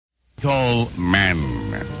tall man.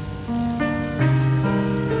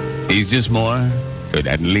 He's just more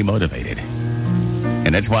evidently motivated.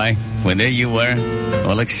 And that's why when there you were,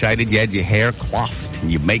 all excited, you had your hair coiffed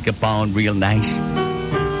and your makeup on real nice.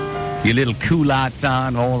 Your little culottes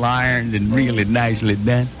on, all ironed and really nicely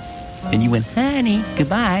done. And you went, honey,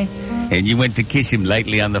 goodbye. And you went to kiss him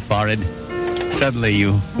lightly on the forehead. Suddenly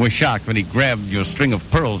you were shocked when he grabbed your string of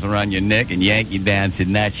pearls around your neck and yanked you down and said,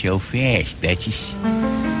 not so fast, Duchess.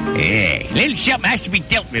 Yeah, little something has to be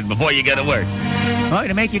dealt with before you go to work. Want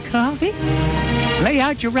to make you coffee? Lay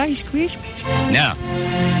out your Rice Krispies? No.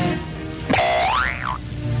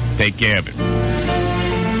 Take care of it.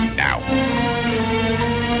 Now.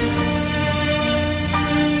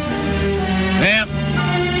 Well,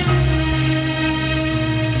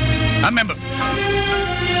 I remember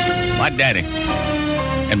my daddy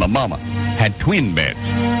and my mama had twin beds.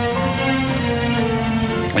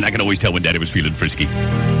 And I could always tell when Daddy was feeling frisky.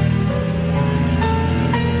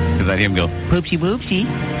 Because I'd hear him go, poopsie whoopsie.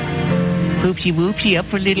 Poopsie whoopsie, up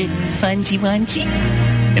for a little funsy wunsy.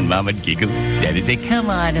 And Mama'd giggle. Daddy'd say, come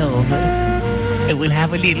on over. And we'll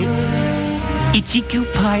have a little itchy-goo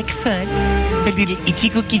park fun. A little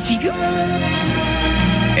itchy-goo-kitchy-goo.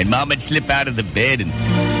 And Mama'd slip out of the bed and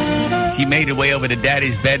she made her way over to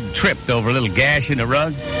Daddy's bed, tripped over a little gash in the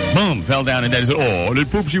rug. Boom, fell down, and Daddy said, oh, little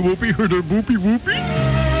poopsie whoopie hurt her boopie whoopie.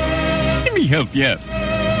 Let me help you up.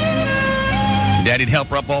 And Daddy'd help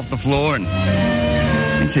her up off the floor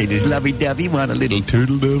and say, does lovey-dovey want a little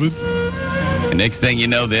turtle dovey? And next thing you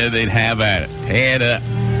know, there they'd have at it. Head up.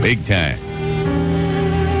 Big time.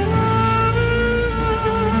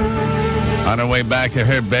 On her way back to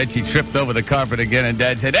her bed, she tripped over the carpet again, and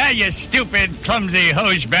Dad said, you stupid, clumsy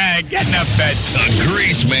hose bag. Get in the bed. The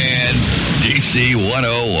Greasman, DC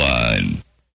 101.